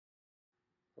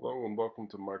Hello and welcome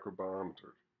to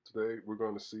microBIOMETER. Today we're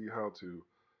going to see how to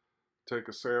take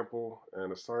a sample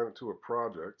and assign it to a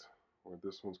project.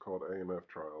 This one's called AMF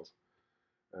trials,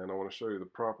 and I want to show you the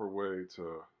proper way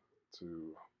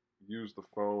to use the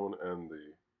phone and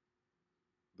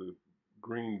the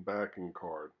green backing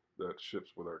card that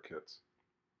ships with our kits.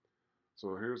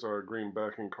 So here's our green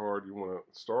backing card. You want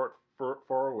to start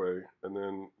far away and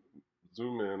then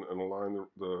zoom in and align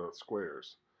the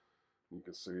squares. You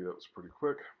can see that was pretty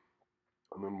quick.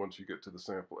 And then once you get to the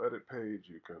sample edit page,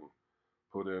 you can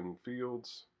put in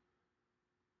fields.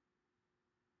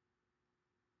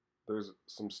 There's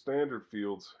some standard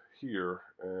fields here,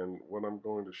 and what I'm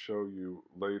going to show you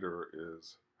later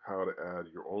is how to add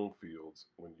your own fields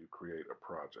when you create a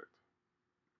project.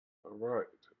 All right,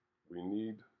 we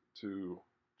need to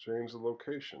change the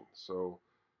location. So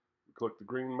we click the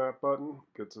green map button,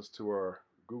 gets us to our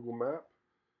Google map,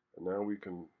 and now we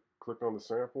can click on the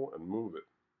sample and move it.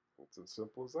 It's as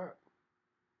simple as that.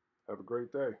 Have a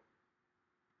great day.